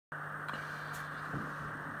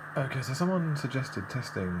Okay, so someone suggested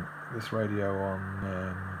testing this radio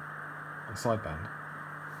on sideband.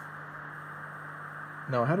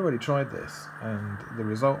 Now, I had already tried this, and the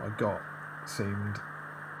result I got seemed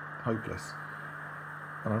hopeless,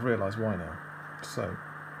 and I've realised why now. So,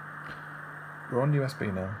 we're on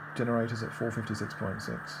USB now, generators at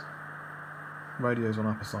 456.6, radio's on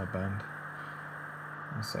upper sideband,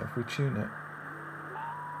 and so if we tune it,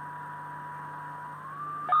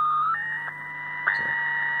 so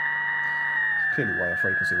it's clearly way off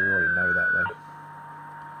frequency, we already know that though.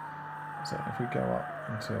 So if we go up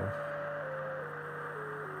until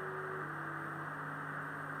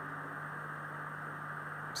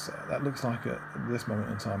so that looks like at this moment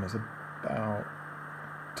in time it's about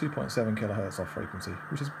 2.7 kilohertz off frequency,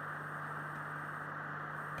 which is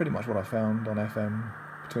pretty much what I found on FM,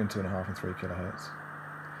 between 2.5 and 3 kilohertz.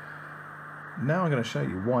 Now I'm going to show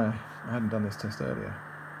you why I hadn't done this test earlier,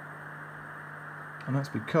 and that's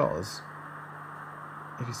because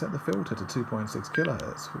if you set the filter to 2.6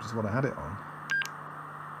 kilohertz, which is what I had it on,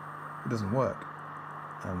 it doesn't work,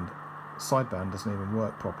 and sideband doesn't even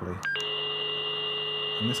work properly.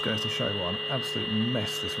 And this goes to show what an absolute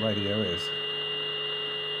mess this radio is.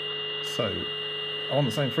 So, I'm on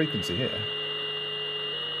the same frequency here.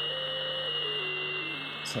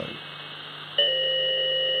 So,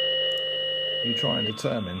 you try and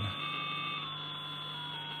determine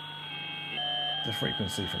the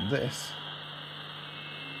frequency from this.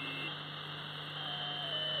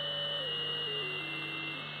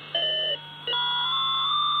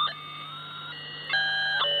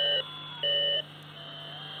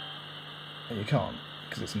 And you can't,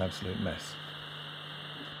 because it's an absolute mess.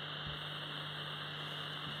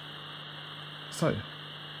 So,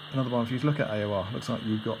 another one for you to look at, AOR. Looks like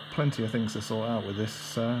you've got plenty of things to sort out with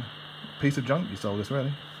this piece of junk you sold us,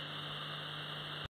 really.